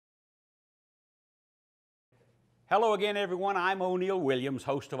Hello again, everyone. I'm O'Neil Williams,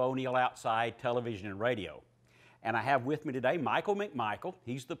 host of O'Neil Outside Television and Radio. And I have with me today Michael McMichael.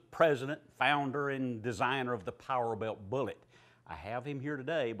 He's the president, founder, and designer of the PowerBelt bullet. I have him here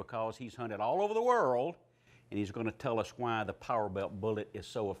today because he's hunted all over the world, and he's going to tell us why the PowerBelt bullet is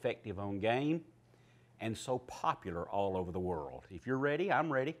so effective on game and so popular all over the world. If you're ready,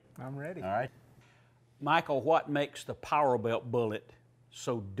 I'm ready. I'm ready. All right. Michael, what makes the PowerBelt bullet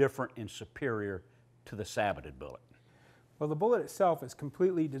so different and superior to the saboted bullet? Well, the bullet itself is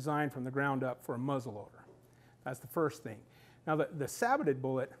completely designed from the ground up for a muzzleloader. That's the first thing. Now, the saboted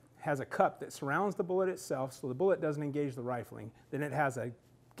bullet has a cup that surrounds the bullet itself so the bullet doesn't engage the rifling. Then it has a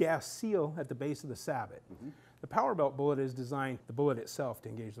gas seal at the base of the sabot. The PowerBelt bullet is designed the bullet itself to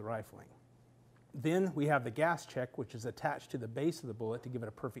engage the rifling. Then we have the gas check, which is attached to the base of the bullet to give it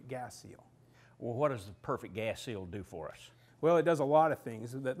a perfect gas seal. Well, what does the perfect gas seal do for us? Well, it does a lot of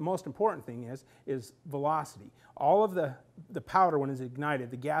things. The most important thing is velocity. All of the powder, when it's ignited,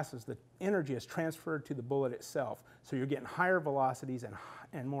 the gases, the energy is transferred to the bullet itself. So you're getting higher velocities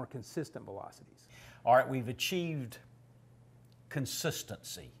and more consistent velocities. All right, we've achieved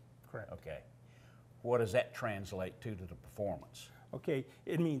consistency. Correct. Okay. What does that translate to the performance? Okay,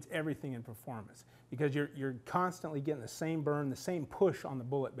 it means everything in performance because you're constantly getting the same burn, the same push on the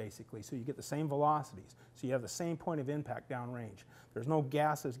bullet basically, so you get the same velocities, so you have the same point of impact downrange. There's no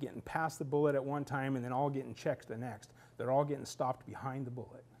gases getting past the bullet at one time and then all getting checked the next. They're all getting stopped behind the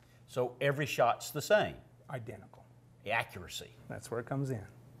bullet. So every shot's the same? Identical. The accuracy. That's where it comes in.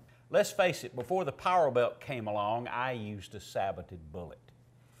 Let's face it, before the PowerBelt came along, I used a saboted bullet.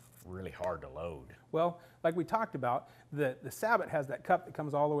 Really hard to load. Well, like we talked about, the sabot has that cup that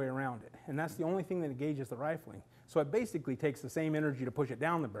comes all the way around it, and that's the only thing that engages the rifling. So it basically takes the same energy to push it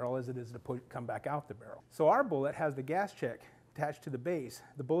down the barrel as it is to come back out the barrel. So our bullet has the gas check attached to the base.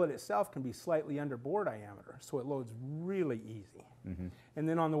 The bullet itself can be slightly under bore diameter, so it loads really easy. And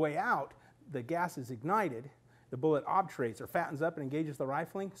then on the way out, the gas is ignited, the bullet obturates or fattens up and engages the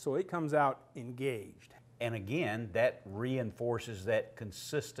rifling, so it comes out engaged. And again, that reinforces that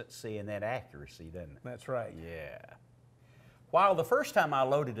consistency and that accuracy, doesn't it? That's right. Yeah. While the first time I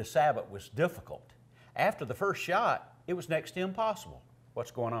loaded a sabot was difficult, after the first shot, it was next to impossible.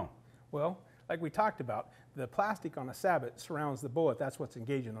 What's going on? Well, like we talked about, the plastic on a sabot surrounds the bullet. That's what's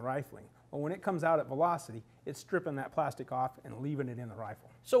engaging the rifling. Well, when it comes out at velocity, it's stripping that plastic off and leaving it in the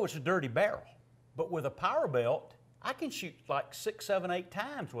rifle. So it's a dirty barrel. But with a PowerBelt, I can shoot like 6, 7, 8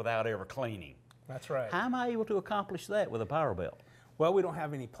 times without ever cleaning. That's right. How am I able to accomplish that with a PowerBelt? Well, we don't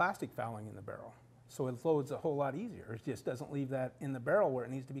have any plastic fouling in the barrel, so it loads a whole lot easier. It just doesn't leave that in the barrel where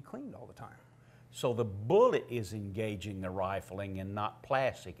it needs to be cleaned all the time. So the bullet is engaging the rifling and not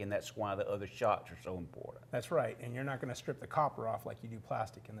plastic, and that's why the other shots are so important. That's right, and you're not going to strip the copper off like you do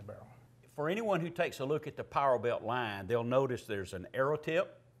plastic in the barrel. For anyone who takes a look at the PowerBelt line, they'll notice there's an arrow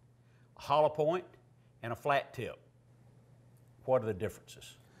tip, a hollow point, and a flat tip. What are the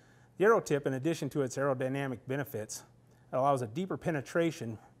differences? The arrow tip, in addition to its aerodynamic benefits, allows a deeper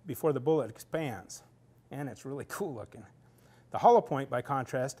penetration before the bullet expands, and it's really cool looking. The hollow point, by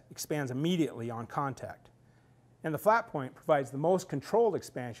contrast, expands immediately on contact, and the flat point provides the most controlled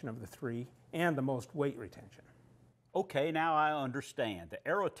expansion of the three and the most weight retention. Okay, now I understand. The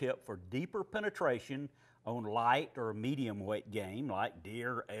arrow tip for deeper penetration on light or medium weight game like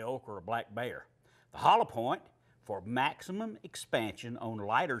deer, elk, or a black bear. The hollow point for maximum expansion on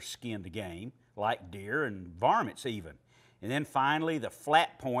lighter skinned game like deer and varmints even. And then finally the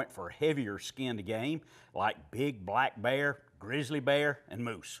flat point for heavier skinned game like big black bear, grizzly bear, and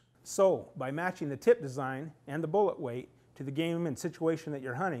moose. So by matching the tip design and the bullet weight to the game and situation that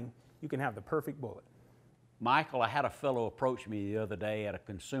you're hunting, you can have the perfect bullet. Michael, I had a fellow approach me the other day at a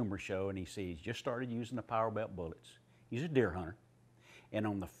consumer show, and he said he's just started using the PowerBelt bullets. He's a deer hunter, and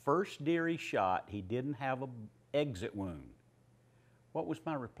on the first deer he shot, he didn't have an exit wound. What was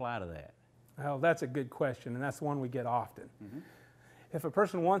my reply to that? Well, that's a good question, and that's the one we get often. If a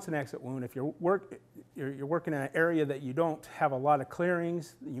person wants an exit wound, if you're working in an area that you don't have a lot of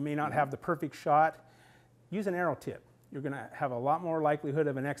clearings, you may not have the perfect shot, use an arrow tip. You're going to have a lot more likelihood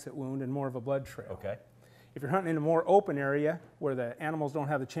of an exit wound and more of a blood trail. Okay. If you're hunting in a more open area where the animals don't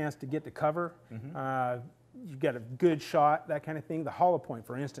have the chance to get to cover, you get a good shot, that kind of thing, the hollow point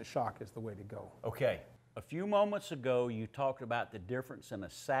for instant shock is the way to go. Okay. A few moments ago, you talked about the difference in a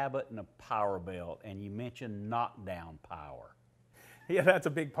sabot and a PowerBelt, and you mentioned knockdown power. Yeah, that's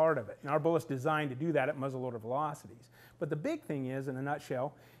a big part of it. And our bullet's designed to do that at muzzleloader velocities. But the big thing is, in a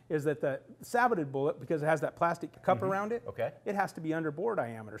nutshell, is that the saboted bullet, because it has that plastic cup around it, it has to be under bore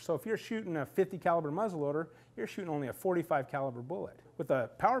diameter. So if you're shooting a 50 caliber muzzleloader, you're shooting only a 45 caliber bullet. With the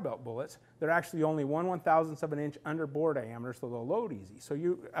PowerBelt bullets, they're actually only 1/1000th of an inch under bore diameter, so they'll load easy. So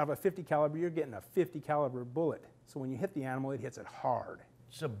you out of a 50 caliber, you're getting a 50 caliber bullet. So when you hit the animal, it hits it hard.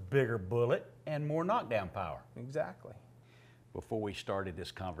 It's a bigger bullet and more knockdown power. Exactly. Before we started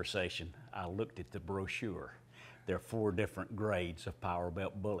this conversation, I looked at the brochure. There are 4 different grades of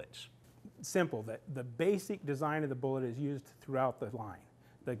PowerBelt bullets. Simple, that the basic design of the bullet is used throughout the line.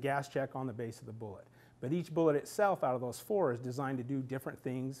 The gas check on the base of the bullet. But each bullet itself out of those 4 is designed to do different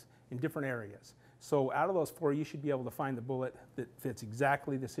things in different areas. So out of those 4, you should be able to find the bullet that fits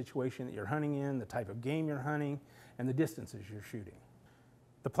exactly the situation that you're hunting in, the type of game you're hunting, and the distances you're shooting.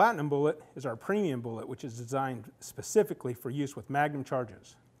 The Platinum bullet is our premium bullet, which is designed specifically for use with Magnum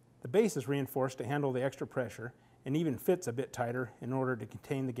charges. The base is reinforced to handle the extra pressure and even fits a bit tighter in order to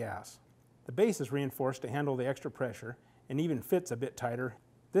contain the gas. The base is reinforced to handle the extra pressure and even fits a bit tighter.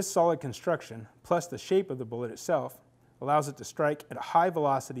 This solid construction, plus the shape of the bullet itself, allows it to strike at high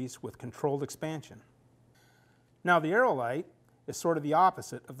velocities with controlled expansion. Now the Aerolite is sort of the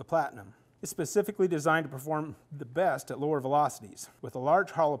opposite of the Platinum. It's specifically designed to perform the best at lower velocities, with a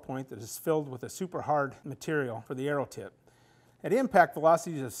large hollow point that is filled with a super hard material for the arrow tip. At impact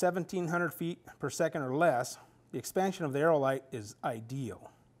velocities of 1700 feet per second or less, the expansion of the Aerolite is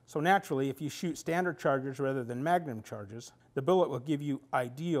ideal. So naturally, if you shoot standard charges rather than Magnum charges, the bullet will give you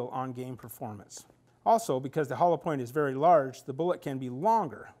ideal on-game performance. Also, because the hollow point is very large, the bullet can be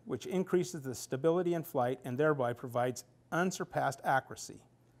longer, which increases the stability in flight and thereby provides unsurpassed accuracy.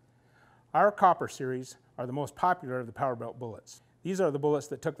 Our copper series are the most popular of the PowerBelt bullets. These are the bullets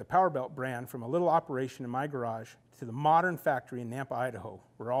that took the PowerBelt brand from a little operation in my garage to the modern factory in Nampa, Idaho,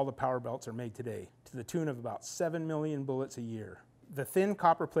 where all the PowerBelts are made today, to the tune of about 7 million bullets a year. The thin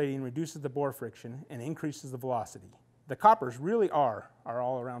copper plating reduces the bore friction and increases the velocity. The coppers really are our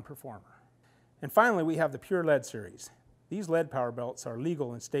all-around performer. And finally, we have the Pure Lead series. These lead PowerBelts are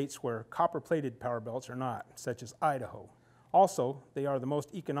legal in states where copper-plated PowerBelts are not, such as Idaho. Also, they are the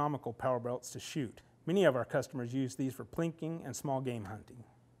most economical PowerBelts to shoot. Many of our customers use these for plinking and small game hunting.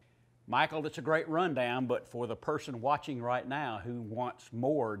 Michael, it's a great rundown, but for the person watching right now who wants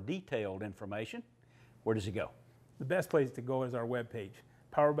more detailed information, where does he go? The best place to go is our webpage,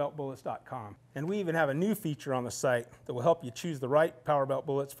 PowerBeltBullets.com. And we even have a new feature on the site that will help you choose the right PowerBelt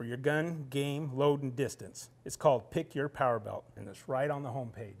bullets for your gun, game, load, and distance. It's called Pick Your PowerBelt, and it's right on the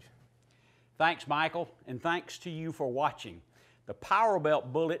homepage. Thanks, Michael, and thanks to you for watching. The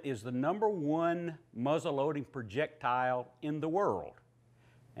PowerBelt bullet is the #1 muzzleloading projectile in the world,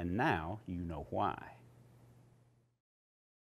 and now you know why.